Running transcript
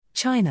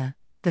China,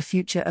 the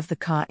future of the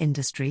car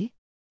industry?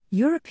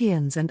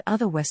 Europeans and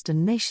other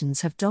Western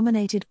nations have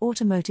dominated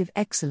automotive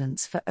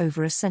excellence for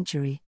over a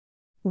century.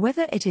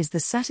 Whether it is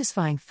the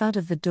satisfying thud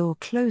of the door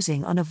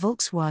closing on a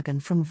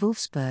Volkswagen from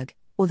Wolfsburg,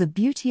 or the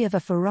beauty of a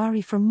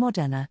Ferrari from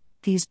Modena,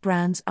 these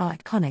brands are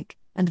iconic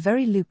and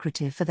very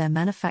lucrative for their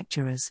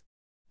manufacturers.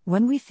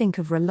 When we think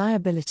of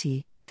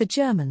reliability, the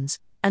Germans,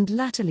 and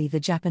latterly the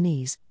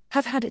Japanese,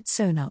 have had it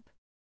sewn up.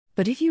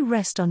 But if you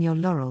rest on your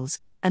laurels,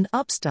 an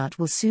upstart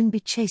will soon be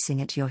chasing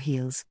at your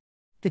heels.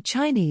 The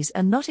Chinese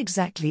are not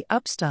exactly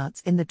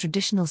upstarts in the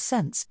traditional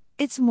sense.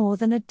 It's more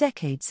than a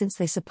decade since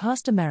they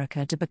surpassed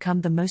America to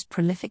become the most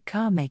prolific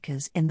car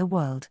makers in the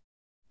world.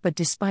 But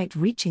despite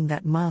reaching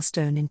that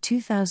milestone in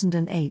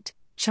 2008,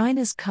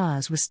 China's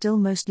cars were still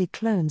mostly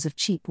clones of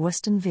cheap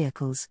Western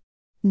vehicles.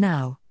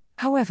 Now,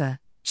 however,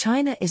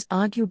 China is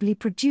arguably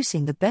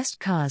producing the best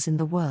cars in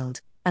the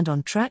world, and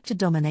on track to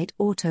dominate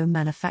auto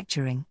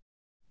manufacturing.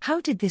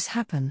 How did this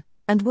happen,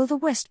 and will the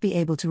West be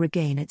able to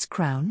regain its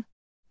crown?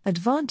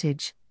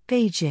 Advantage: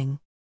 Beijing.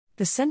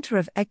 The center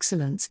of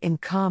excellence in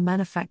car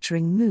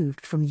manufacturing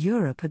moved from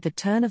Europe at the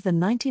turn of the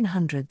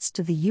 1900s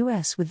to the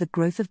US with the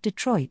growth of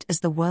Detroit as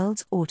the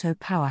world's auto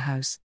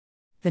powerhouse.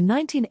 The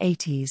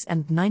 1980s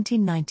and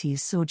 1990s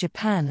saw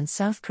Japan and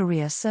South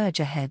Korea surge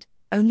ahead,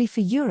 only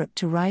for Europe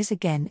to rise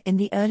again in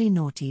the early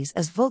noughties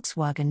as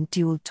Volkswagen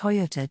dueled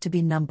Toyota to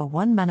be number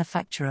one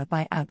manufacturer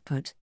by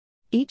output.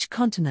 Each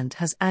continent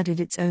has added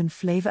its own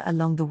flavor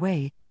along the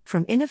way,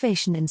 from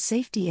innovation in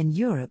safety in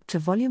Europe to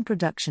volume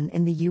production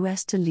in the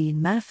US to lean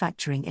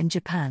manufacturing in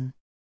Japan.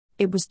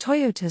 It was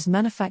Toyota's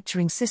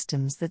manufacturing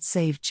systems that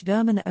saved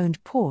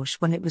German-owned Porsche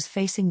when it was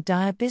facing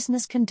dire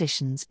business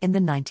conditions in the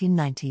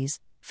 1990s,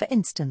 for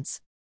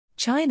instance.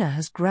 China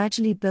has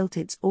gradually built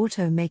its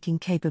auto-making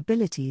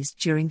capabilities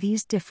during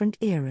these different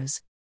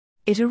eras.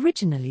 It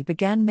originally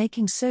began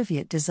making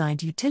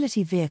Soviet-designed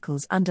utility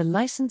vehicles under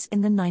license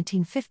in the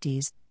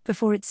 1950s,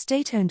 before its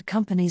state-owned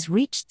companies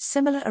reached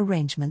similar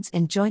arrangements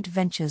in joint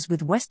ventures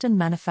with Western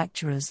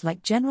manufacturers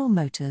like General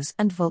Motors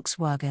and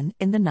Volkswagen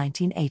in the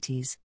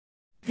 1980s.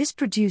 This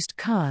produced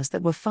cars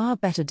that were far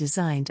better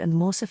designed and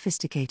more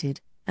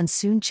sophisticated, and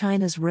soon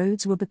China's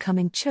roads were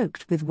becoming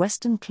choked with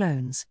Western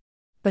clones.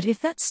 But if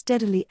that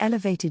steadily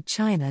elevated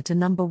China to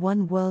number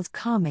one world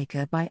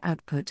carmaker by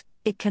output,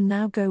 it can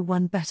now go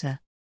one better.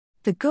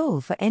 The goal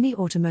for any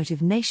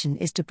automotive nation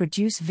is to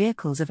produce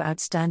vehicles of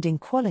outstanding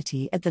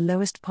quality at the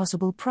lowest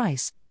possible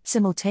price,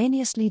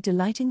 simultaneously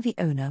delighting the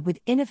owner with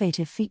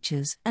innovative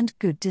features and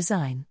good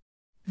design.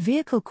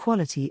 Vehicle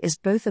quality is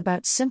both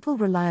about simple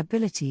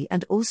reliability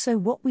and also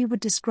what we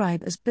would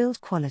describe as build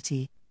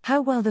quality,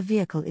 how well the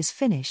vehicle is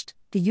finished,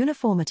 the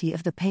uniformity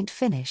of the paint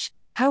finish,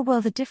 how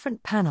well the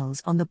different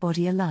panels on the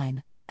body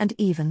align, and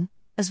even,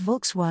 as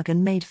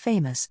Volkswagen made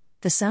famous,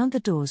 the sound the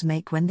doors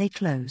make when they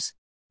close.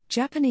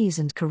 Japanese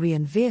and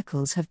Korean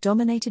vehicles have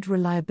dominated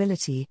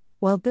reliability,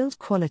 while build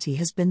quality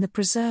has been the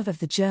preserve of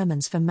the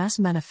Germans for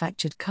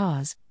mass-manufactured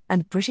cars,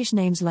 and British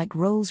names like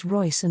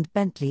Rolls-Royce and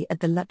Bentley at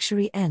the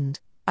luxury end.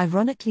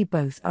 Ironically,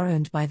 both are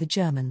owned by the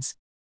Germans.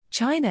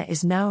 China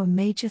is now a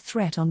major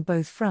threat on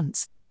both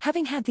fronts,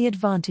 having had the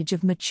advantage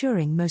of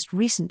maturing most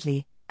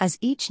recently. As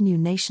each new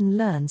nation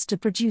learns to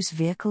produce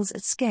vehicles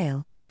at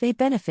scale, they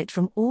benefit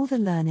from all the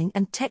learning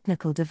and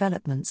technical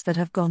developments that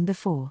have gone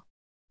before.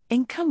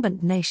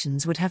 Incumbent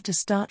nations would have to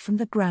start from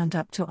the ground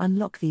up to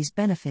unlock these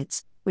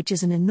benefits, which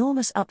is an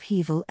enormous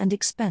upheaval and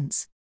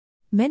expense.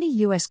 Many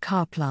US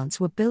car plants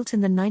were built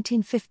in the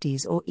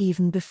 1950s or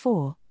even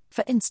before,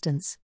 for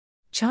instance.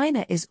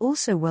 China is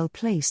also well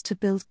placed to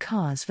build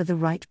cars for the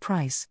right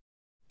price.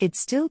 It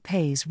still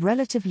pays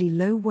relatively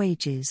low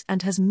wages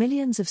and has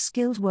millions of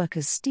skilled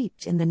workers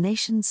steeped in the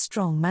nation's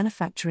strong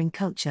manufacturing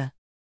culture.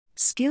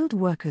 Skilled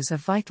workers are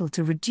vital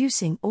to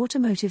reducing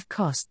automotive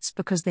costs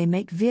because they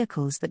make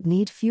vehicles that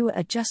need fewer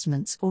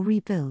adjustments or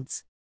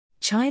rebuilds.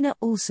 China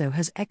also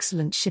has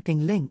excellent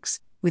shipping links,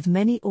 with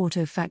many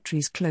auto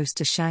factories close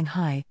to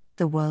Shanghai,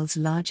 the world's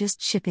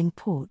largest shipping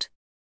port.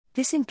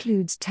 This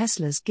includes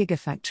Tesla's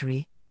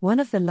Gigafactory, one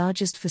of the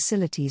largest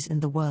facilities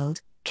in the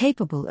world,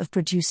 capable of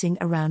producing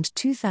around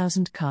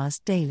 2,000 cars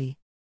daily.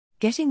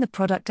 Getting the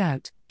product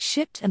out,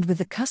 shipped and with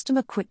the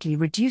customer quickly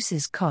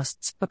reduces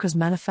costs because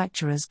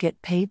manufacturers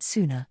get paid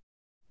sooner.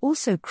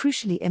 Also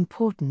crucially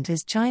important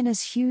is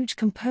China's huge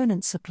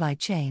component supply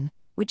chain,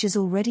 which is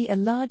already a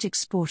large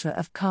exporter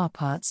of car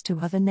parts to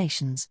other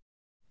nations.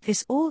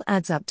 This all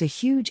adds up to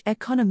huge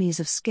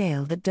economies of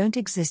scale that don't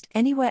exist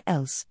anywhere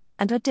else,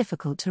 and are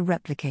difficult to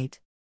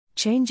replicate.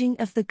 Changing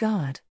of the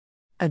guard.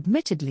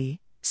 Admittedly,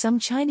 some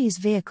Chinese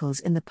vehicles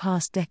in the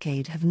past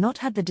decade have not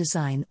had the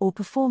design or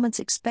performance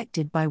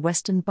expected by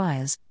Western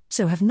buyers,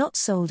 so have not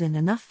sold in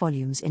enough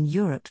volumes in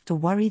Europe to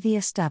worry the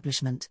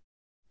establishment.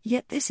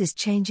 Yet this is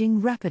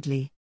changing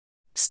rapidly.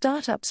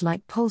 Startups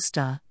like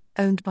Polestar,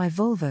 owned by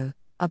Volvo,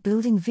 are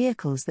building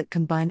vehicles that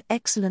combine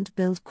excellent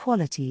build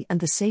quality and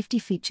the safety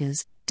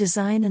features,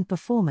 design and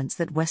performance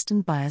that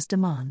Western buyers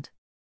demand.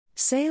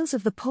 Sales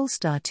of the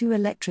Polestar 2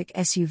 electric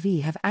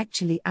SUV have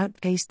actually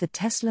outpaced the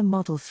Tesla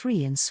Model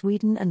 3 in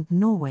Sweden and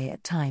Norway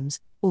at times,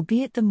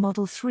 albeit the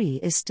Model 3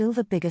 is still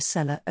the bigger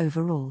seller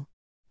overall.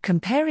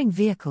 Comparing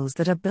vehicles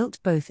that are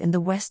built both in the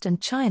West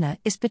and China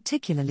is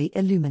particularly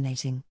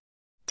illuminating.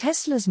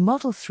 Tesla's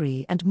Model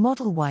 3 and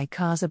Model Y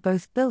cars are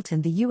both built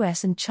in the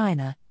US and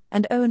China,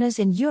 and owners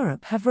in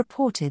Europe have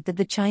reported that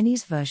the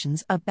Chinese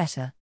versions are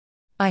better.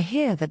 I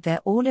hear that their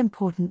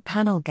all-important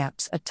panel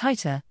gaps are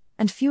tighter,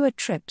 and fewer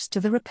trips to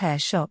the repair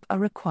shop are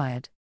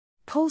required.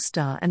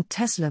 Polestar and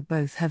Tesla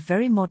both have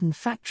very modern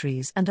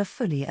factories and are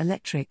fully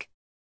electric.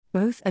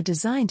 Both are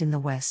designed in the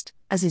West,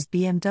 as is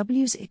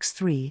BMW's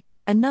X3,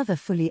 another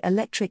fully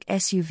electric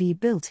SUV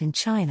built in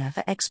China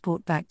for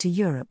export back to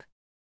Europe.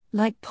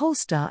 Like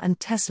Polestar and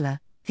Tesla,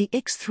 the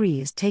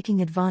X3 is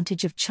taking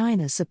advantage of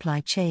China's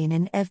supply chain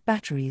in EV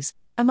batteries,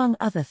 among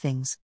other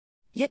things.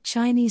 Yet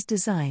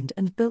Chinese-designed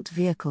and built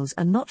vehicles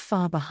are not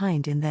far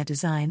behind in their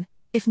design,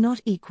 if not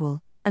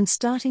equal, and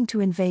starting to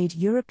invade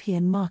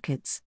European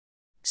markets.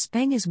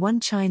 Speng is one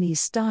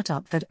Chinese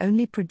startup that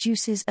only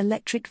produces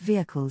electric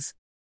vehicles.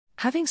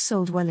 Having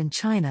sold well in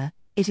China,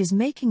 it is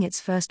making its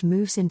first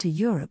moves into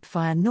Europe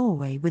via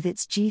Norway with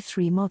its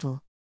G3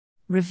 model.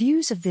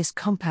 Reviews of this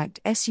compact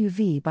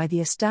SUV by the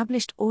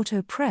established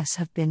auto press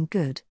have been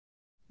good.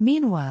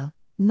 Meanwhile,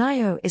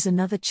 NIO is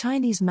another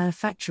Chinese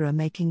manufacturer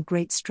making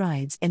great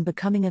strides in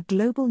becoming a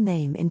global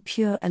name in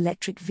pure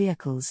electric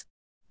vehicles.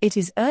 It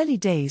is early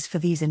days for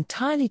these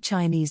entirely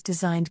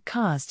Chinese-designed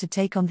cars to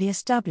take on the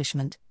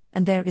establishment,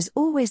 and there is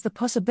always the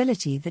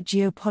possibility that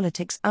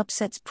geopolitics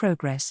upsets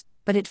progress,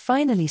 but it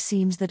finally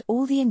seems that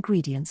all the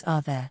ingredients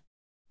are there.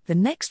 The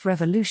next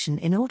revolution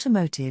in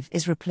automotive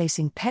is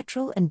replacing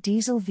petrol and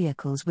diesel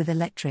vehicles with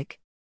electric.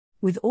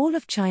 With all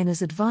of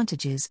China's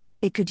advantages,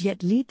 it could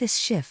yet lead this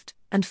shift,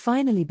 and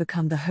finally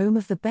become the home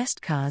of the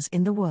best cars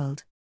in the world.